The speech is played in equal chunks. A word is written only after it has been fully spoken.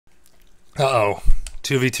Uh-oh.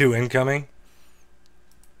 2v2 incoming.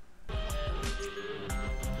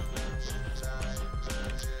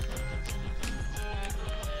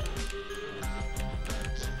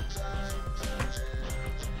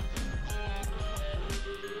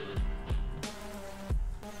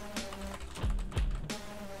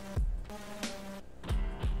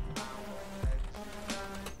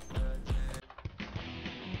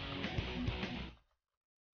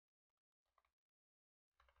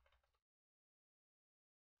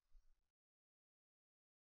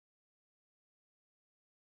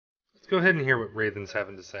 Let's go ahead and hear what Raidhyn's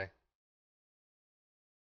having to say.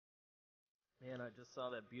 Man, I just saw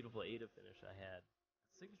that beautiful Ada finish I had.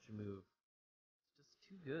 Signature move. Just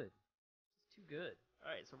too good. Just too good.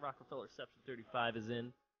 Alright, so Rockefeller Reception 35 is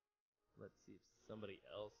in. Let's see if somebody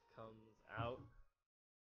else comes out.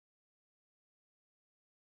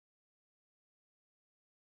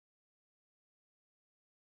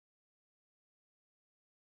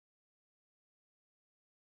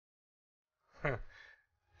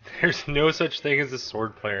 There's no such thing as a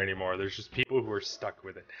sword player anymore. There's just people who are stuck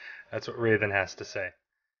with it. That's what Raidhyn has to say.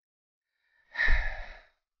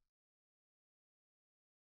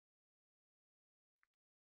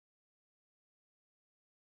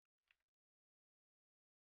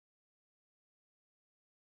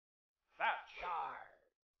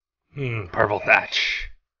 Purple Thatch.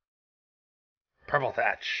 Purple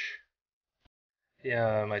Thatch.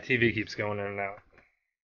 Yeah, my TV keeps going in and out.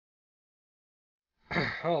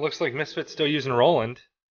 Oh, it looks like Misfit's still using Roland.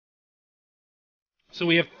 So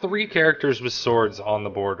we have 3 characters with swords on the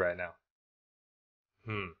board right now.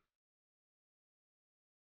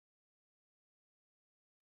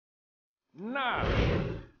 Nah.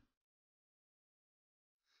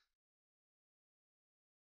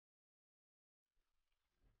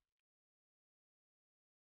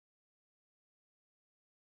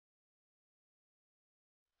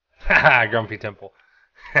 Haha, Grumpy Temple.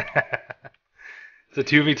 It's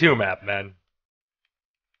a 2v2 map, man.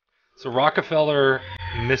 So Rockefeller,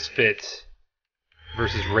 Misfit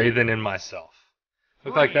versus Raidhyn and myself.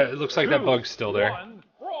 It looks like that bug's still there. One,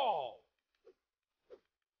 brawl.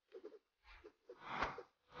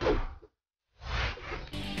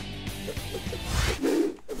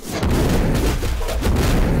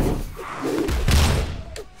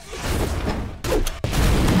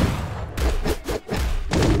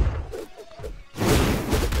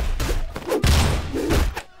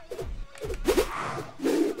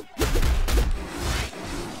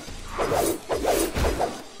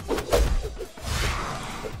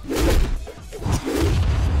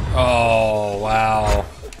 Oh, wow.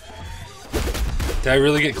 Did I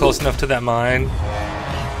really get close enough to that mine?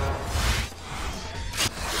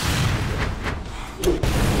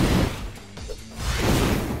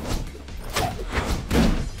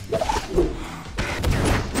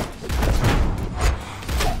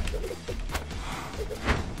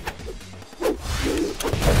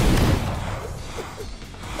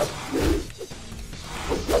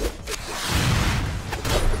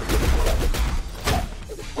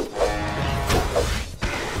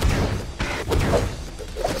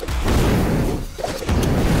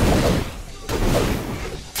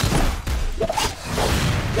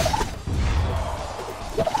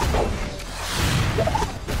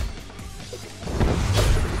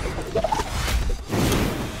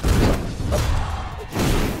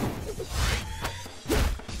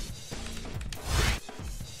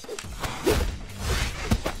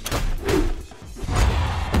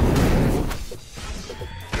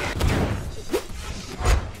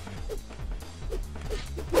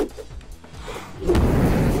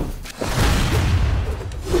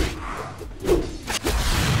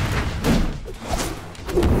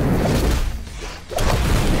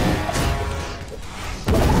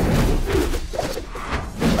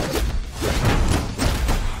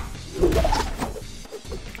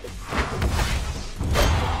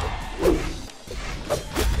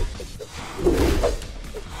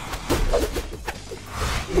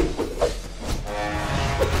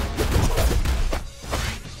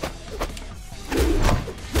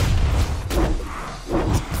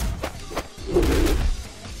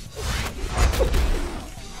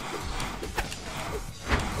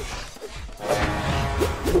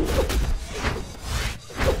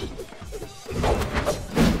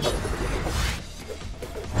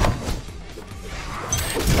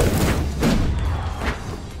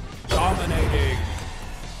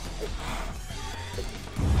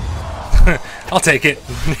 I'll take it.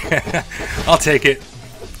 I'll take it.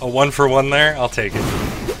 A 1-for-1 there? I'll take it.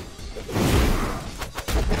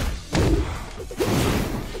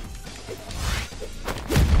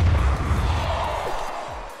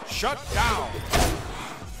 Shut down.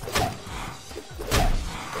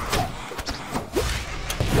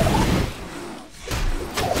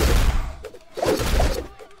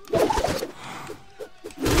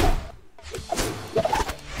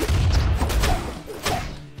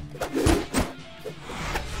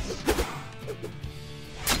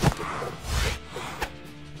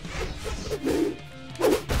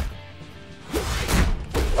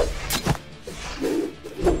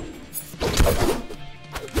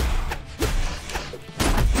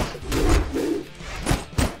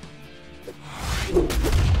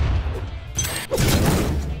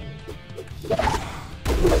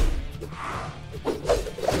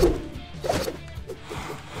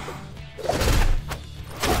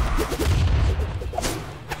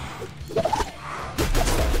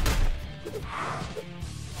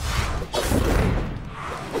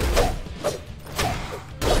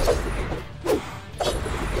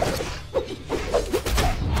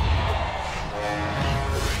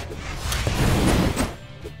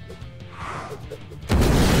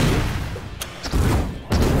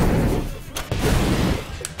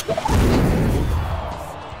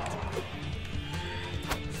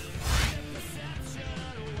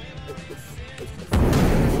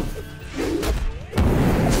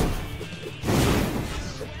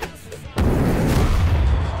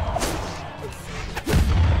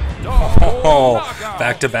 Oh,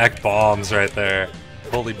 back-to-back bombs right there.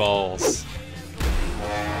 Holy balls.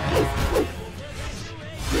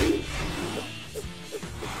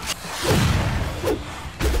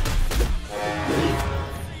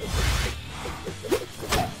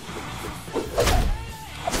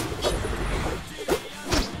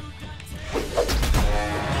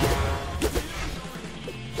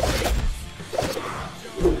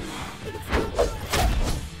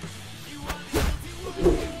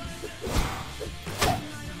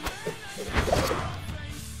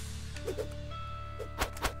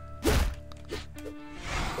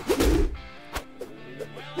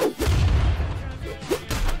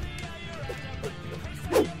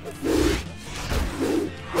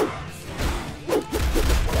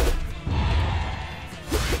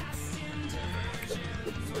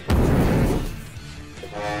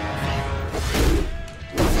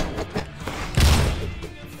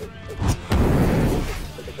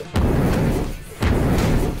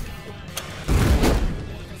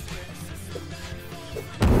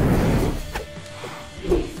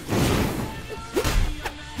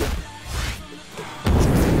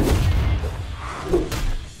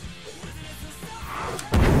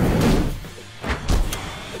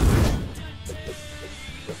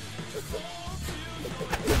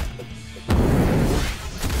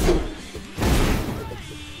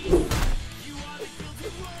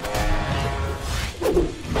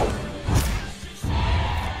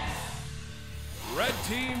 Red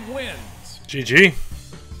team wins. GG.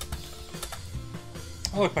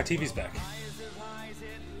 Oh, look, my TV's back.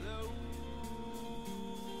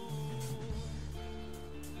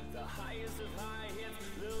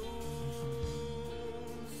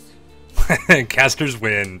 Casters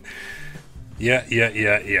win. Yeah.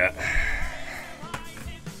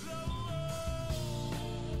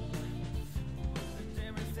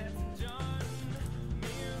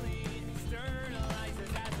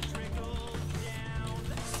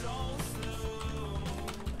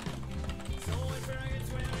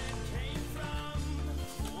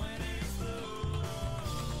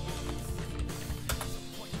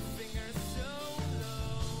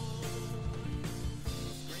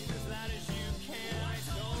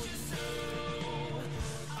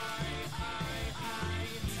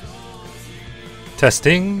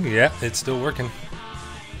 Testing. Yeah, it's still working.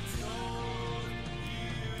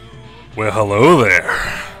 Well, hello there.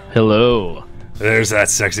 Hello. There's that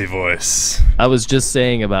sexy voice. I was just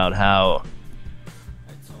saying about how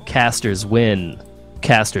casters win.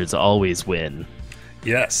 Casters always win.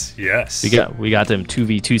 Yes. We got them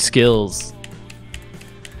 2v2 skills.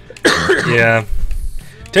 Yeah.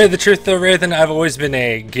 Tell you the truth though, Raidhyn, I've always been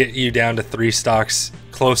a get you down to 3 stocks,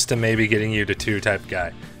 close to maybe getting you to 2 type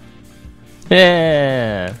guy.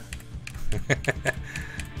 Yeah.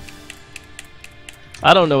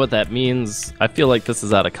 I don't know what that means. I feel like this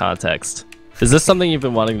is out of context. Is this something you've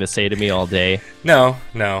been wanting to say to me all day? No.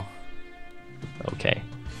 Okay.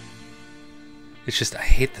 It's just I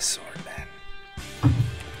hate the sword, man.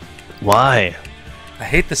 Why? I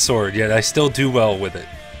hate the sword, yet I still do well with it.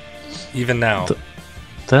 Even now.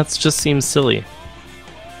 That just seems silly.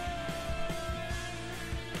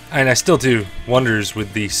 And I still do wonders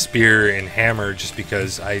with the spear and hammer just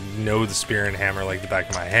because I know the spear and hammer like the back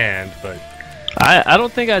of my hand, but... I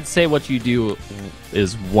don't think I'd say what you do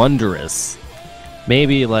is wondrous.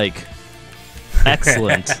 maybe like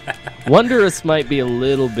excellent. Wondrous might be a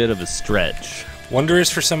little bit of a stretch. Wondrous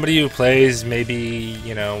for somebody who plays maybe,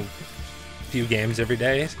 you know, a few games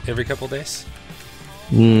every couple days.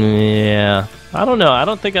 Yeah, I don't know. I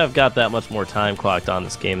don't think I've got that much more time clocked on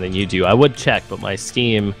this game than you do. I would check, but my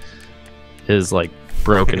Steam is like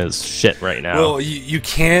broken as shit right now. Well, you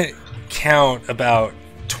can't count about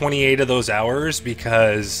 28 of those hours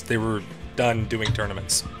because they were done doing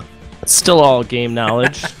tournaments. It's still all game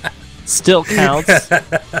knowledge. Still counts.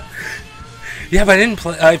 Yeah, but I didn't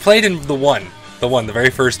play. I played in the very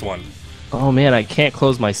first one. Oh man, I can't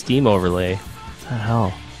close my Steam overlay. What the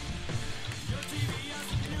hell?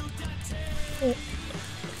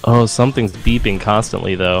 Oh, something's beeping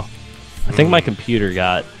constantly though. I think my computer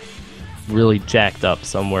got really jacked up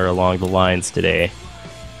somewhere along the lines today,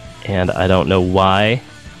 and I don't know why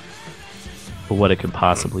or what it could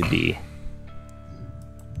possibly be.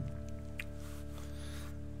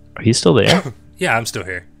 Are you still there? Yeah, I'm still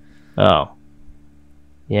here. Oh.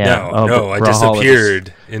 Yeah. No, I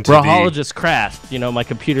disappeared into Brawlhalla just crashed. You know, my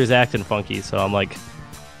computer's acting funky, so I'm like,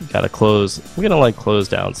 gotta close. I'm gonna like close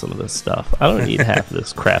down some of this stuff. I don't need half of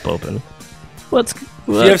this crap open. If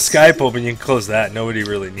you have Skype open, you can close that. Nobody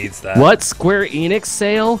really needs that. What? Square Enix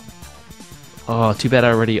sale? Oh, too bad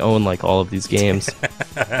I already own like all of these games.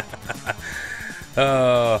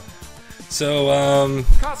 New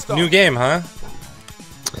game, huh?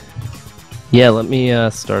 Yeah, let me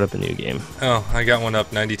start up a new game. Oh, I got one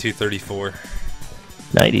up, 9234.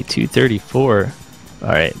 9234. All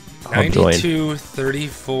right, I'll join.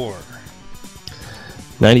 9234.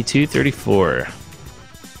 9234.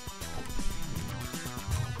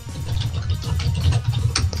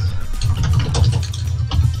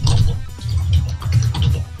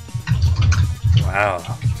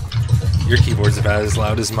 Wow. Your keyboard's about as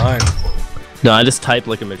loud as mine. No, I just type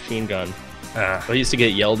like a machine gun. I used to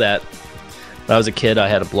get yelled at. When I was a kid, I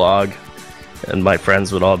had a blog, and my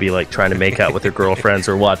friends would all be like trying to make out with their girlfriends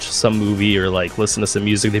or watch some movie or like listen to some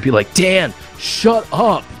music. They'd be like, Dan, shut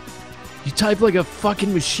up! You type like a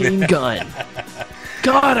fucking machine gun.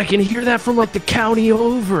 God, I can hear that from like the county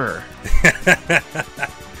over.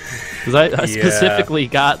 Because I specifically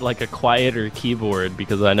got like a quieter keyboard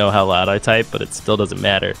because I know how loud I type, but it still doesn't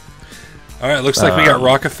matter. All right, looks like we got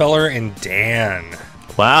Rockefeller and Dan.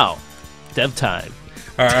 Wow, dev time.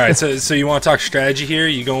 All right, so you want to talk strategy here?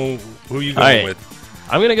 Who are you going with?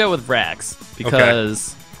 I'm gonna go with Rax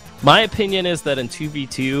because my opinion is that in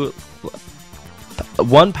 2v2,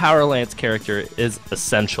 one Power Lance character is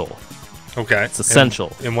essential. Okay, it's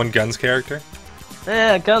essential. And one Guns character?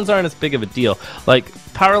 Guns aren't as big of a deal. Like,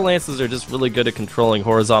 Power Lances are just really good at controlling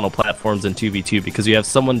horizontal platforms in 2v2 because you have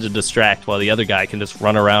someone to distract while the other guy can just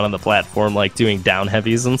run around on the platform, like doing down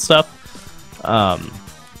heavies and stuff.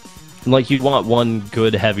 Like, you'd want one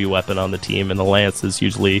good heavy weapon on the team, and the Lance is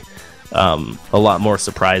usually a lot more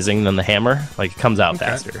surprising than the hammer. Like, it comes out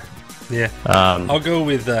faster. Yeah. I'll go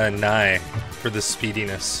with Nye for the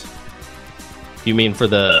speediness. You mean for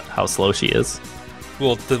how slow she is?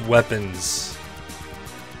 Well, the weapons.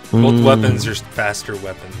 Both weapons are faster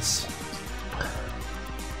weapons.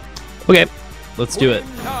 Okay, let's do it.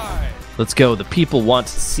 Let's go. The people want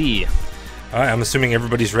to see. All right, I'm assuming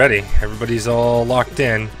everybody's ready. Everybody's all locked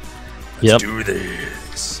in. Let's do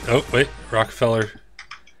this. Oh, wait. Rockefeller.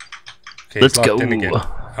 Okay, let's he's locked go. in again.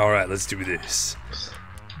 All right, let's do this.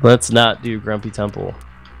 Let's not do Grumpy Temple.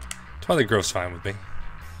 Twilight Grove's fine with me.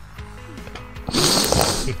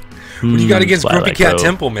 What do you got against Grumpy Cat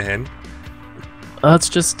Temple, man? It's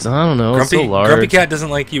just, I don't know, it's so large. Grumpy Cat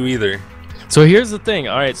doesn't like you either. So here's the thing.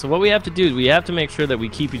 All right, so what we have to do is we have to make sure that we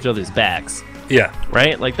keep each other's backs. Yeah.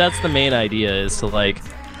 Right? Like, that's the main idea, is to, like...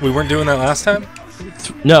 We weren't doing that last time?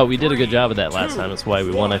 No, we did a good job of that last time. That's why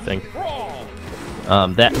we won, I think.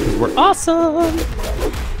 We're awesome!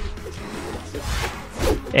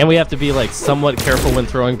 And we have to be, like, somewhat careful when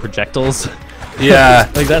throwing projectiles.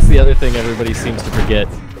 Yeah. Like, that's the other thing everybody seems to forget.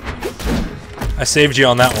 I saved you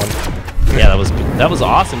on that one. Yeah, that was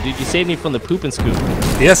awesome, dude. You saved me from the poop and scoop.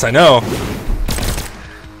 Yes, I know.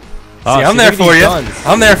 Oh, see, I'm there for you.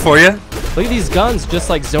 I'm there for you. Look at these guns just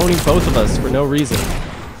like zoning both of us for no reason.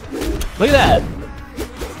 Look at that.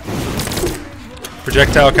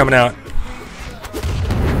 Projectile coming out.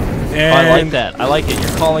 And I like that. I like it.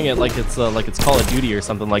 You're calling it like it's Call of Duty or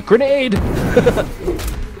something, like grenade.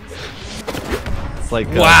 It's like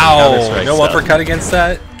wow. No stuff. uppercut against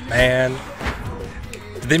that, man.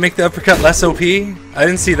 Did they make the uppercut less OP? I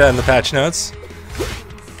didn't see that in the patch notes.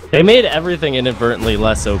 They made everything inadvertently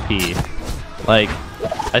less OP. Like,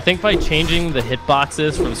 I think by changing the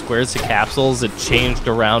hitboxes from squares to capsules, it changed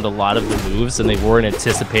around a lot of the moves, and they weren't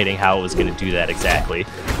anticipating how it was going to do that exactly.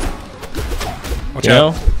 Watch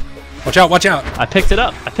out. Watch out, watch out. I picked it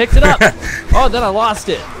up. I picked it up. Oh, then I lost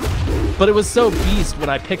it. But it was so beast when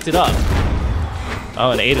I picked it up.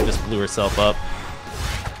 Oh, and Ada just blew herself up.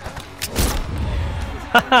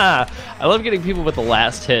 Haha. I love getting people with the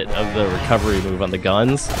last hit of the recovery move on the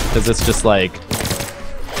guns, because it's just like...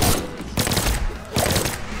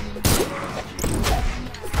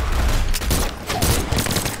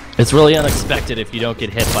 It's really unexpected if you don't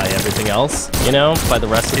get hit by everything else, you know, by the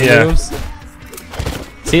rest of the moves.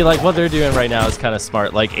 See, like, what they're doing right now is kind of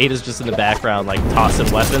smart. Like, Ada's just in the background, like,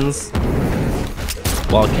 tossing weapons,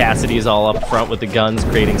 while Cassidy's all up front with the guns,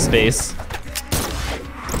 creating space.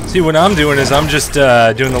 See, what I'm doing is I'm just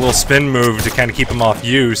doing the little spin move to kind of keep them off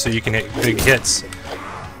you so you can hit big hits.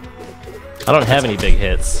 I don't have any big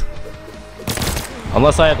hits.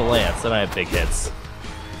 Unless I have the lance, then I have big hits.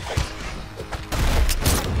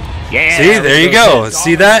 Yeah! See, there you go.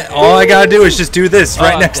 See that? All I gotta do is just do this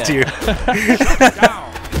right next to you.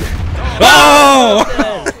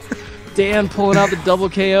 Oh! Dan pulling out the double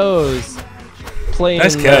KOs. Playing,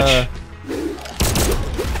 nice catch.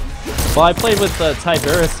 Well, I played with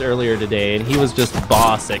Tiberius earlier today, and he was just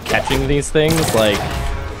boss at catching these things. Like,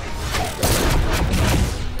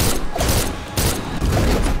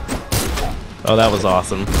 oh, that was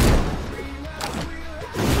awesome.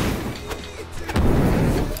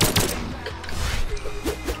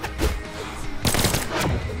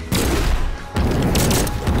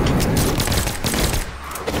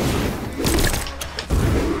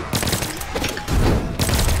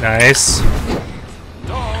 Nice.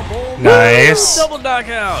 Nice. Double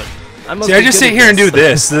knockout. See, I just sit here and do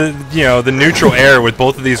this, the neutral air with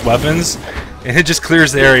both of these weapons, and it just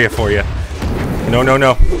clears the area for you. No, no,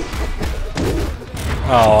 no.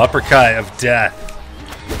 Oh, uppercut of death.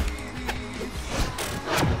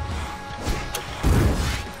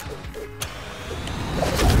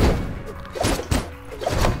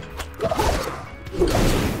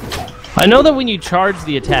 I know that when you charge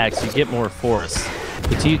the attacks, you get more force.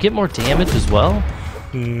 But do you get more damage as well?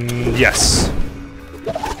 Yes.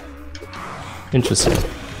 Interesting.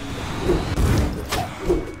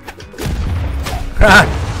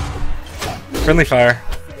 Friendly fire.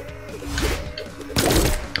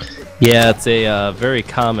 Yeah, it's a very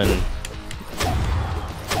common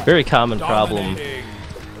problem.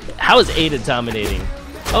 How is Ada dominating?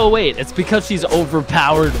 Oh wait, it's because she's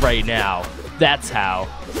overpowered right now. That's how.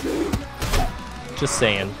 Just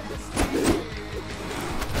saying.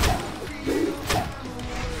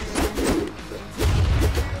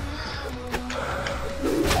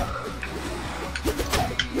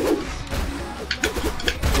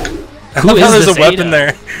 I love how there's a weapon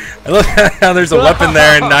there. I love how there's a weapon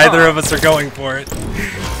there and neither of us are going for it.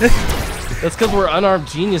 That's because we're unarmed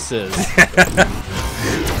geniuses.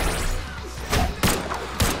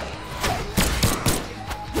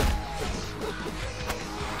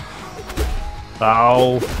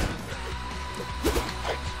 Ow.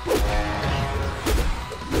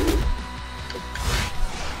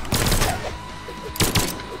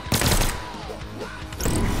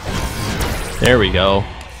 There we go.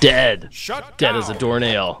 Dead. Shut Dead down. as a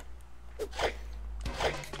doornail.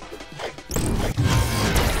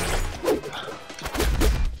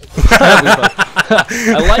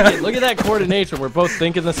 I like it. Look at that coordination. We're both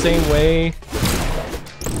thinking the same way.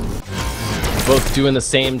 Both doing the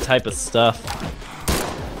same type of stuff.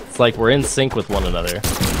 It's like we're in sync with one another.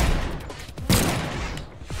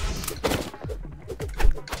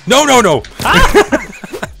 No, no, no!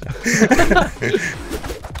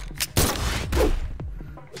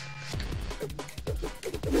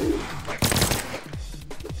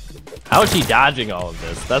 How is she dodging all of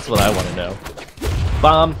this? That's what I want to know.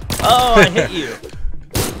 Bomb. Oh, I hit you.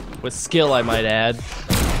 With skill, I might add.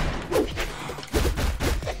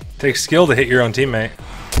 Takes skill to hit your own teammate.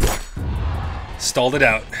 Stalled it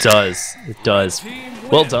out. It does. It does.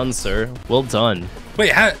 Well done, sir. Well done.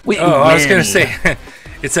 Wait, how? We I was gonna win. say,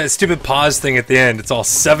 it's that stupid pause thing at the end. It's all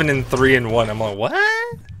 7 and 3 and 1. I'm like, what?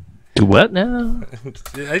 Do what now?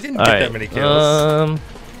 I didn't get that many kills.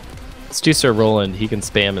 Let's do Sir Roland. He can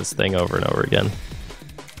spam his thing over and over again.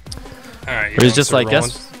 All right. But he's just like,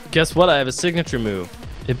 guess what? I have a signature move.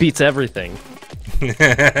 It beats everything.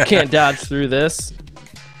 Can't dodge through this.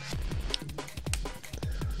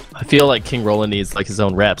 I feel like King Roland needs like his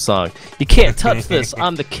own rap song. You can't touch this.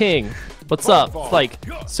 I'm the king. What's up? It's like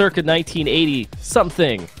circa 1980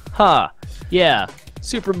 something. Ha. Yeah.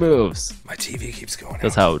 Super moves. My TV keeps going.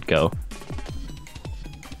 That's how it would go.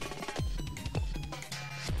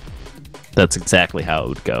 That's exactly how it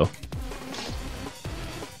would go.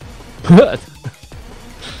 What?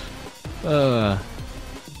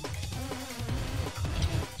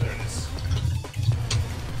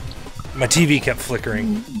 My TV kept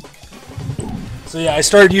flickering. So yeah, I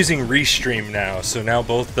started using Restream now. So now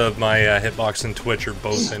both of my Hitbox and Twitch are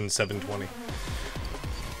both in 720.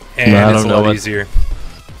 And it's a lot easier.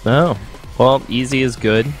 Oh. Well, easy is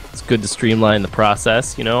good. It's good to streamline the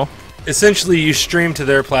process, you know? Essentially, you stream to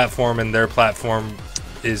their platform, and their platform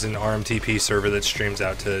is an RMTP server that streams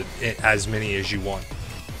out to as many as you want.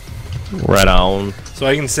 Right on. So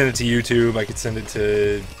I can send it to YouTube, I can send it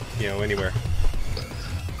to, you know, anywhere.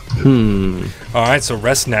 Alright, so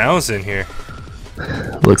Rest Now's in here.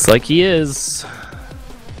 Looks like he is.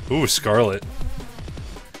 Ooh, Scarlet.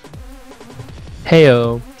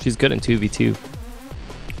 Heyo. She's good in 2v2.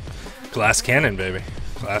 Glass Cannon, baby.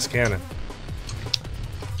 Glass Cannon.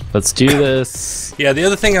 Let's do this. Yeah, the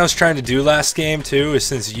other thing I was trying to do last game, too, is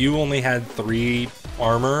since you only had 3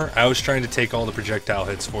 armor, I was trying to take all the projectile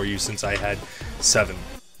hits for you since I had 7.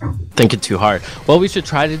 Thinking too hard. What we should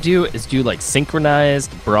try to do is do like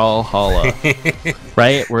synchronized Brawlhalla,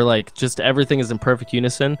 right? Where like just everything is in perfect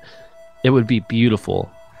unison. It would be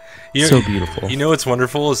beautiful. So beautiful. You know what's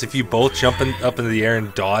wonderful is if you both jump up into the air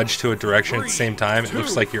and dodge to a direction at the same time, it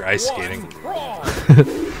looks like you're ice skating.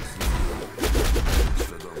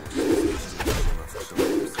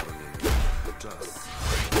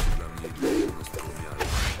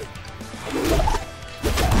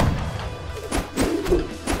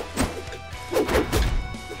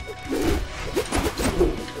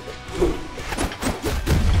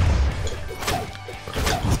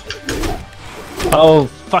 Oh,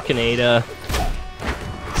 fucking Ada.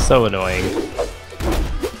 So annoying.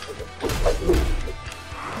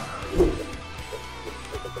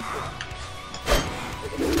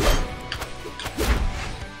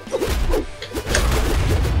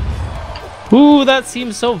 Ooh, that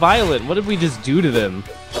seems so violent. What did we just do to them?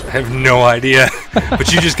 I have no idea.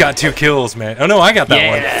 But you just got 2 kills, man. Oh no, I got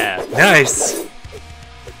that one. Nice.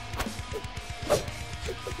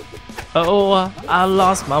 Oh, I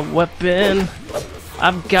lost my weapon.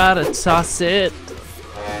 I've gotta toss it.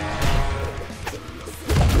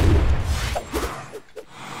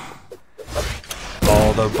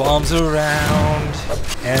 All the bombs around,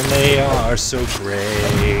 and they are so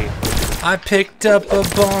gray. I picked up a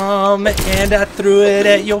bomb and I threw it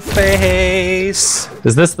at your face.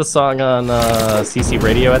 Is this the song on CC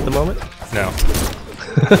Radio at the moment? No.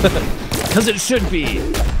 Because it should be.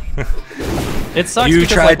 It sucks you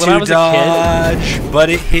because, tried like, when I to was dodge, but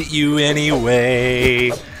it hit you anyway.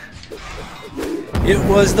 It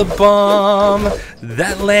was the bomb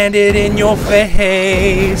that landed in your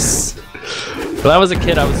face. When I was a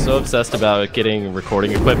kid, I was so obsessed about getting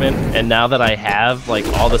recording equipment, and now that I have like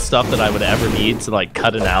all the stuff that I would ever need to like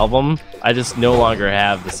cut an album, I just no longer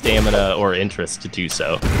have the stamina or interest to do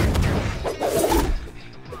so.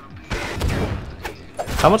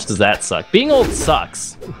 How much does that suck? Being old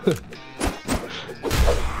sucks.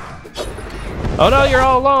 Oh no, you're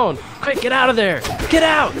all alone! Quick, get out of there! Get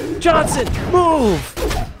out! Johnson, move!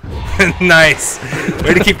 Nice.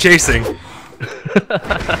 Way to keep chasing.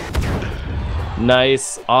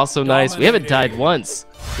 Nice. Also nice. We haven't died once.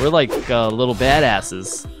 We're like little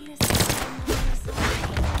badasses.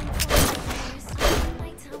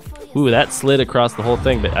 Ooh, that slid across the whole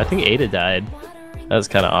thing, but I think Ada died. That was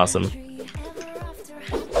kind of awesome.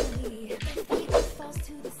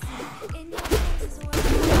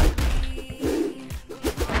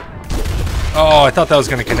 Oh, I thought that was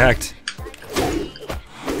going to connect.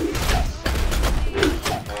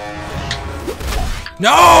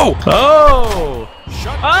 No! Oh!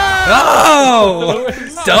 Oh!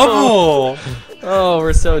 Double! Oh,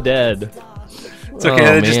 we're so dead. It's okay,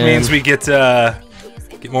 that just means we get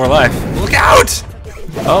more life. Look out!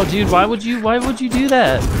 Oh, dude, why would you do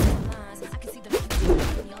that?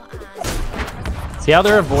 See how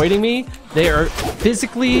they're avoiding me? They are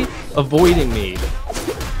physically avoiding me.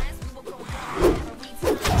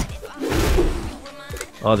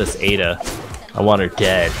 Oh, this Ada. I want her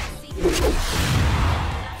dead.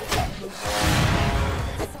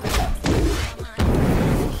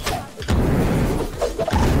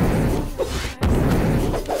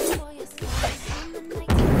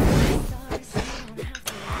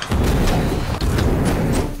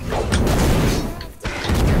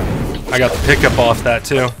 I got the pickup off that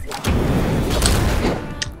too.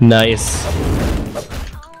 Nice.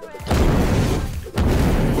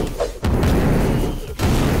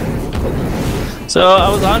 So I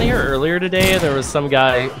was on here earlier today, and there was some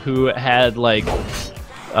guy who had like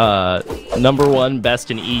 #1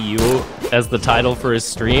 best in EU as the title for his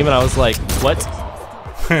stream, and I was like, what?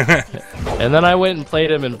 And then I went and played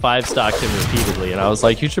him and 5-stocked him repeatedly, and I was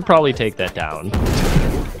like, you should probably take that down.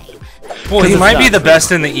 Well, he might be the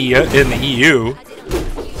best in the EU.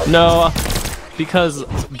 No, because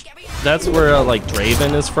that's where like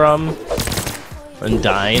Raidhyn is from, and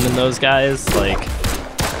Dyne and those guys, like,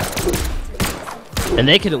 and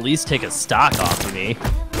they could at least take a stock off of me.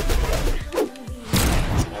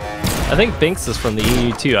 I think Binks is from the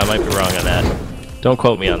EU too. I might be wrong on that. Don't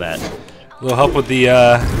quote me on that. A little help with the.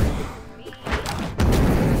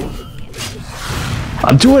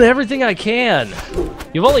 I'm doing everything I can.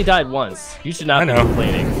 You've only died once. You should not be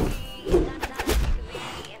complaining.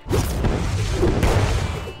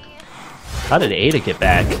 How did Ada get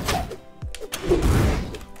back?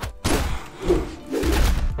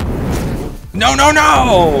 No!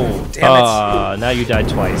 Damn it! Now you died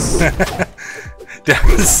twice.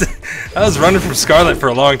 I was running from Scarlet for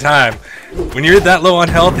a long time. When you're that low on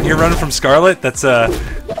health and you're running from Scarlet, that's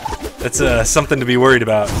something to be worried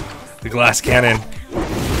about. The glass cannon.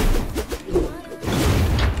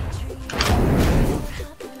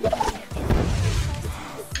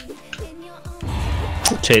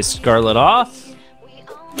 Chased Scarlet off.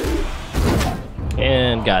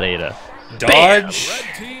 And got Ada. Dodge. Red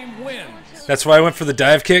team wins. That's why I went for the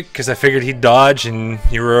dive kick, because I figured he'd dodge and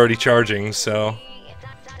you were already charging, so.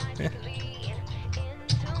 Yeah.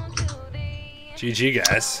 GG,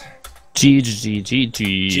 guys. G. G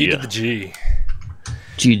to the G.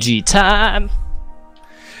 GG time.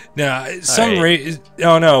 Now,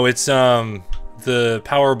 oh no, it's the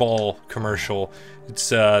Powerball commercial. It's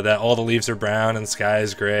that all the leaves are brown and the sky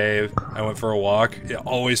is gray. I went for a walk. It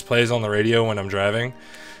always plays on the radio when I'm driving,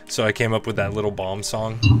 so I came up with that little bomb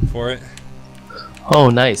song for it. Oh,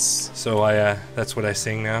 nice. So that's what I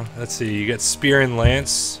sing now. Let's see. You got Spear and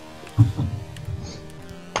Lance.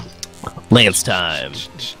 Lance time.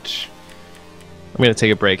 I'm gonna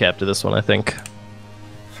take a break after this one, I think.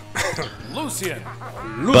 Lucian.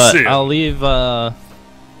 But I'll leave. Oh,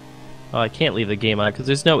 I can't leave the game on because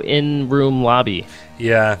there's no in-room lobby.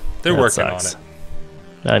 Yeah, they're That working sucks. on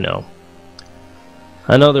it. I know.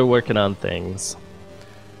 I know they're working on things.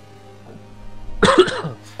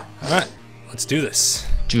 All right, let's do this.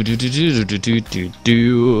 Do.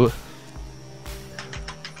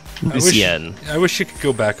 Lucien. I wish you could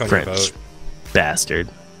go back on French your vote. bastard.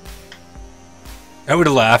 I would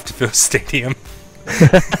have laughed if it was Stadium.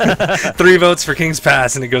 3 votes for King's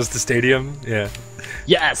Pass and it goes to Stadium. Yeah.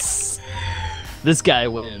 Yes! This guy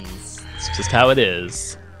wins. It's just how it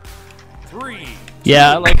is. 3.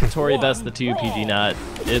 Yeah, I like Tori best the 2 PG Not.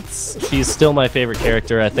 She's still my favorite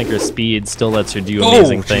character. I think her speed still lets her do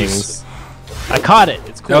amazing things. I caught it.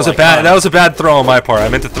 It's cool. That was a bad throw on my part. I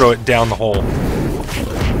meant to throw it down the hole.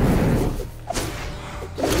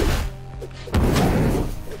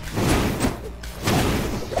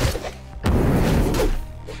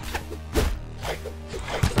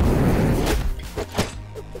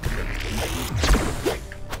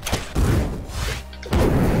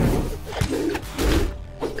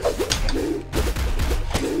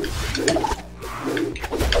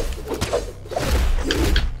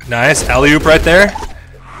 Nice, alley-oop right there.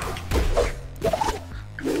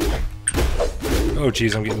 Oh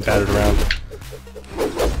jeez, I'm getting battered around.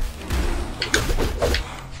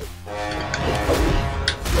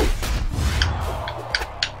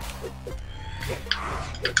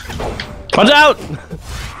 Watch out!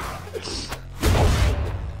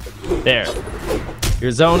 There.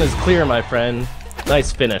 Your zone is clear, my friend.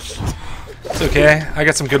 Nice finish. It's okay, I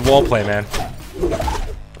got some good wall play, man.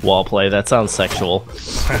 Wall play, that sounds sexual.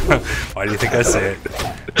 Why do you think I say it?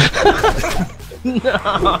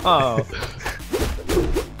 No!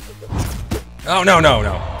 Oh,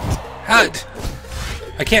 no. How?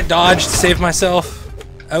 I can't dodge to save myself.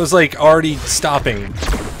 I was like already stopping.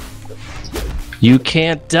 You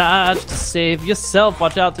can't dodge to save yourself.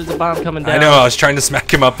 Watch out, there's a bomb coming down. I know, I was trying to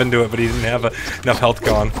smack him up into it, but he didn't have enough health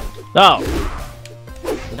gone. Oh.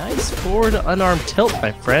 Nice forward unarmed tilt,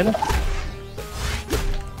 my friend.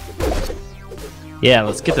 Yeah,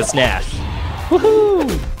 let's get this Nash. Woohoo!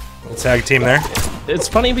 Little tag team there. It's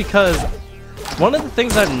funny because one of the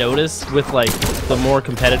things I've noticed with like the more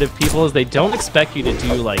competitive people is they don't expect you to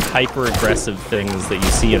do like hyper aggressive things that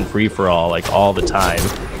you see in free-for-all like all the time.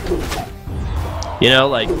 You know,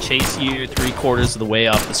 like chase you 3/4 of the way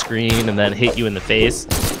off the screen and then hit you in the face.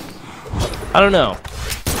 I don't know.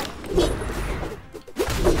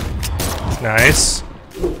 Nice.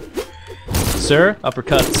 Sir,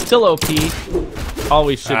 uppercut still OP.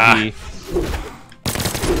 Always should be.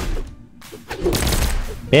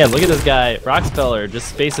 Man, look at this guy, Rockefeller, just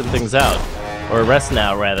spacing things out. Or rest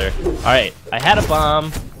now, rather. Alright, I had a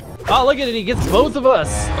bomb. Oh, look at it, he gets both of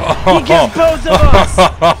us! He gets both of us!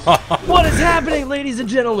 What is happening, ladies and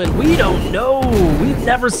gentlemen? We don't know! We've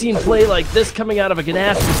never seen play like this coming out of a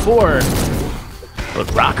Ganache before. But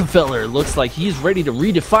Rockefeller looks like he's ready to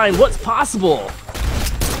redefine what's possible.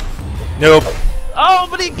 Nope. Oh,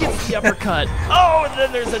 but he gets the uppercut. Oh, and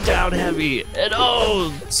then there's a down heavy. And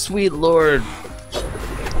oh, sweet lord.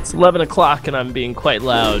 It's 11 o'clock and I'm being quite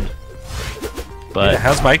loud. But yeah,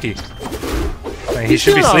 how's Mikey? He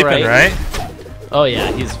should be sleeping, right? Oh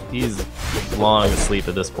yeah, he's long asleep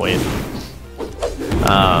at this point.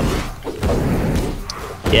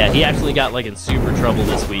 Yeah, he actually got like in super trouble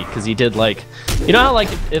this week because he did like, you know how like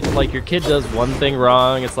if like your kid does one thing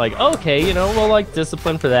wrong, it's like okay, you know, we'll like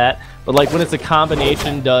discipline for that. But like when it's a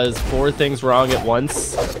combination does 4 things wrong at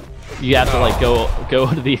once, you have to like go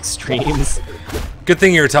to the extremes. Good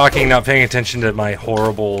thing you were talking, not paying attention to my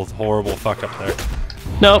horrible fuck up there.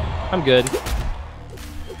 Nope, I'm good.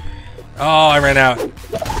 Oh, I ran out.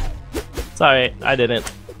 It's alright, I didn't.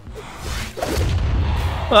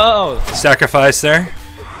 Oh! Sacrifice there.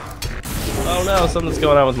 Oh no, something's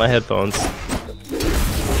going on with my headphones.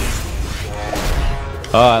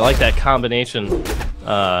 Oh, I like that combination.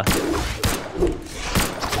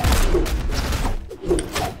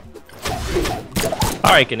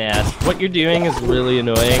 Alright, Ganache, what you're doing is really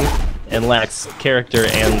annoying and lacks character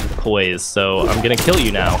and poise, so I'm gonna kill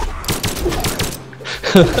you now.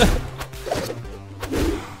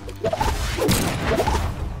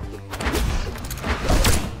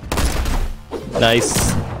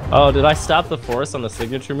 Nice. Oh, did I stop the force on the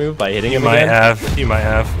signature move by hitting him again? You might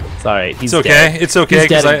have. It's alright, he's It's okay, dead. it's okay, He's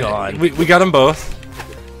dead and because gone. we got them both.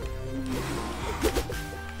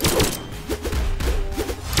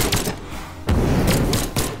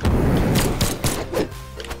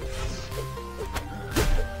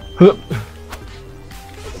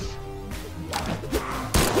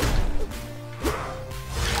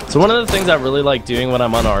 So one of the things I really like doing when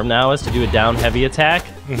I'm unarmed now is to do a down heavy attack,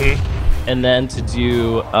 and then to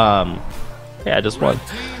do yeah, just one,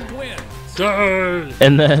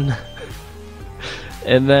 and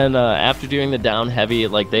then after doing the down heavy,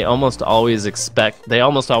 like they almost always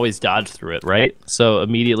dodge through it, right? So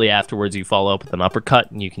immediately afterwards you follow up with an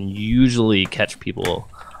uppercut, and you can usually catch people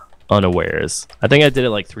unawares. I think I did it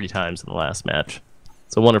like 3 times in the last match.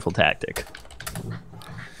 It's a wonderful tactic.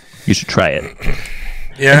 You should try it.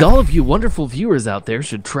 Yeah. And all of you wonderful viewers out there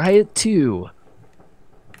should try it too.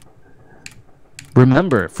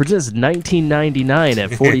 Remember, for just $19.99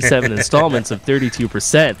 at 47 installments of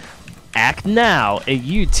 32%, act now and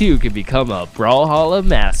you too can become a Brawlhalla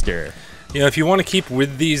Master. You know, if you want to keep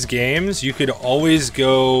with these games, you could always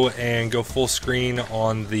go full screen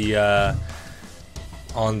on the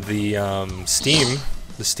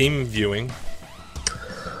Steam viewing.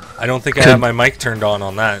 I don't think I have my mic turned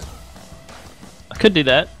on that. I could do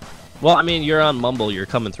that. Well, I mean, you're on Mumble. You're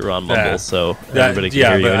coming through on Mumble, so everybody can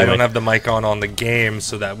hear you but anyway. I don't have the mic on the game,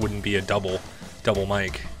 so that wouldn't be a double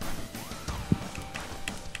mic.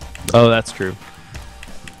 Oh, that's true.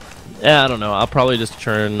 Yeah, I don't know. I'll probably just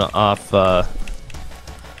turn off.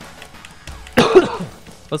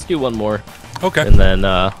 Let's do one more. Okay. And then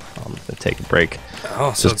I'm gonna take a break.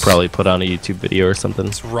 Oh, so just probably put on a YouTube video or something.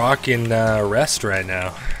 It's rocking rest right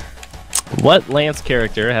now. What Lance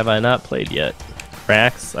character have I not played yet?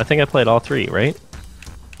 Rax? I think I played all 3, right?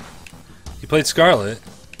 You played Scarlet.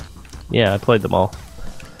 Yeah, I played them all.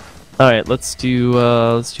 All right, let's do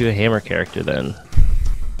a hammer character then.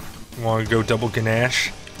 Want to go double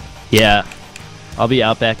Ganache? Yeah, I'll be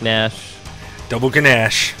Outback Nash. Double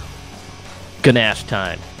Ganache. Ganache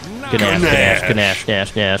time. Ganache, Ganache. Ganache,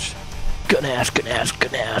 Nash, Nash. Ganache, Ganache,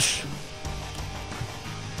 Ganache.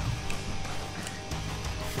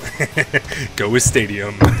 Go with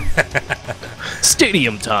Stadium.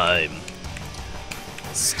 Stadium time.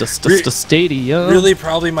 Stadium. Really,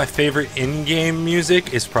 probably my favorite in-game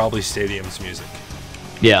music is probably Stadium's music.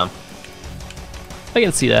 Yeah. I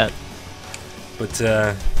can see that. But,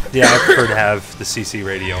 yeah, I prefer to have the CC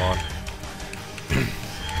radio on.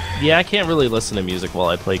 Yeah, I can't really listen to music while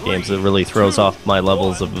I play games. It really throws off my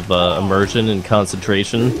levels of immersion and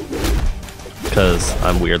concentration. Because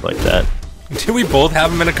I'm weird like that. Do we both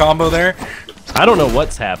have them in a combo there? I don't know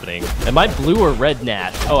what's happening. Am I blue or red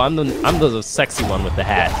Nash? Oh, I'm the sexy one with the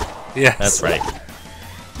hat. Yes. That's right.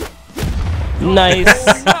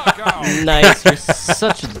 Nice. Nice. You're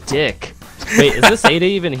such a dick. Wait, is this Ada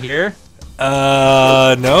even here?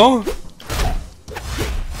 No.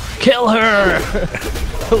 Kill her!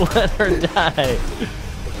 Let her die.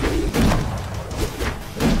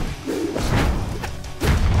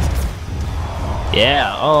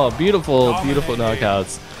 Yeah. Oh, beautiful, beautiful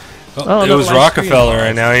knockouts. Oh, it no, was my Rockefeller, screen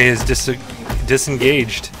and now he is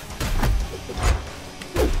disengaged.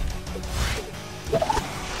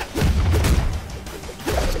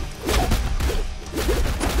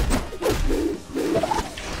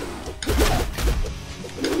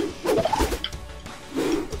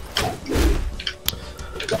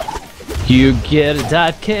 You get a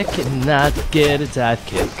dive kick and not get a dive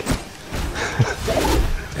kick.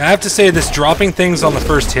 I have to say, this dropping things on the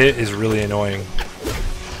first hit is really annoying.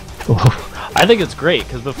 I think it's great,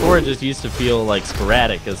 because before it just used to feel like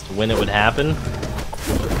sporadic as to when it would happen.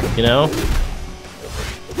 You know?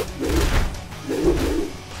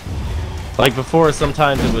 Like before,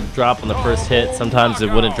 sometimes it would drop on the first hit, sometimes it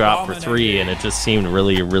wouldn't drop for 3, and it just seemed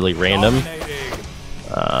really, really random.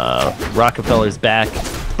 Rockefeller's back,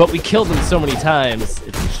 but we killed him so many times,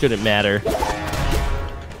 it shouldn't matter.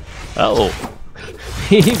 Uh-oh.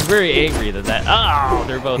 He's very angry that oh,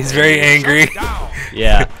 they're both He's very angry.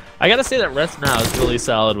 Yeah. I gotta say that Rest now is really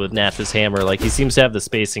solid with Nash's hammer. Like, he seems to have the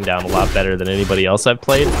spacing down a lot better than anybody else I've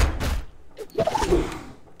played.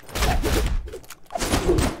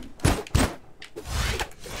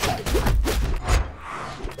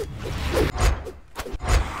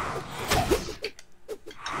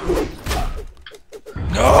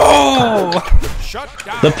 No! Shut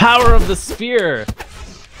down. The power of the spear!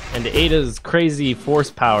 And Ada's crazy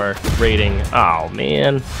force power rating. Oh,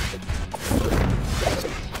 man.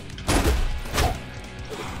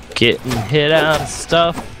 Getting hit out of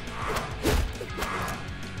stuff.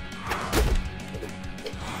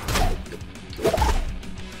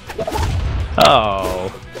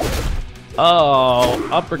 Oh. Oh,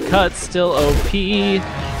 uppercut still OP.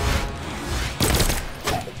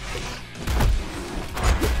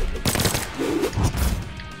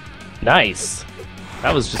 Nice.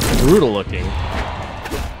 That was just brutal looking.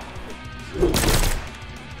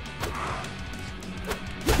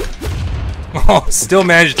 Oh, still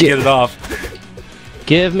managed to get it off.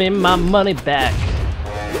 Give me my money back.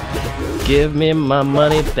 Give me my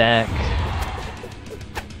money back.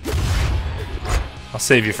 I'll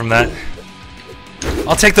save you from that.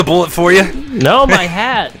 I'll take the bullet for you. No, my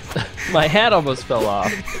hat. My hat almost fell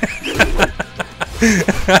off.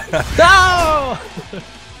 No!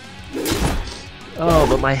 Oh,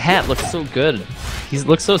 but my hat looks so good. He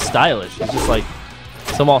looks so stylish. He's just like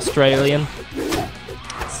some Australian.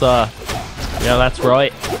 It's yeah, that's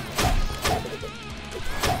right.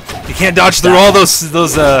 You can't dodge through all those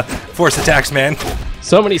force attacks, man.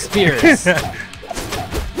 So many spears.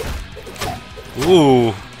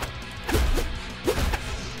 Ooh.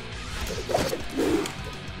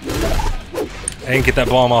 I didn't get that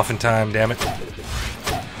bomb off in time, damn it.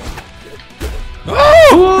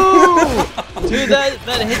 Oh! Dude,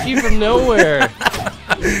 that hit you from nowhere.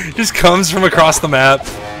 Just comes from across the map.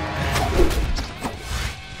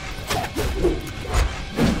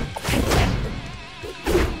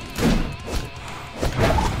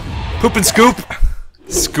 Poop and scoop.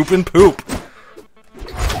 Scoop and poop.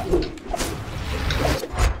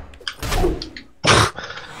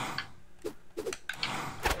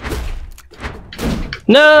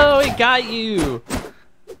 No, he got you.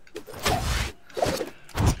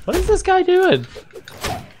 What is this guy doing?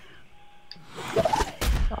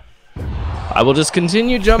 I will just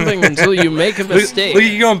continue jumping until you make a mistake. Look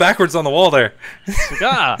at you going backwards on the wall there.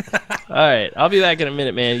 Ah. Alright, I'll be back in a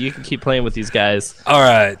minute, man. You can keep playing with these guys.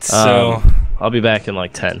 Alright, so... I'll be back in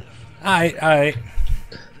like 10. Alright.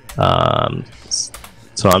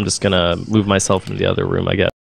 So I'm just gonna move myself into the other room, I guess.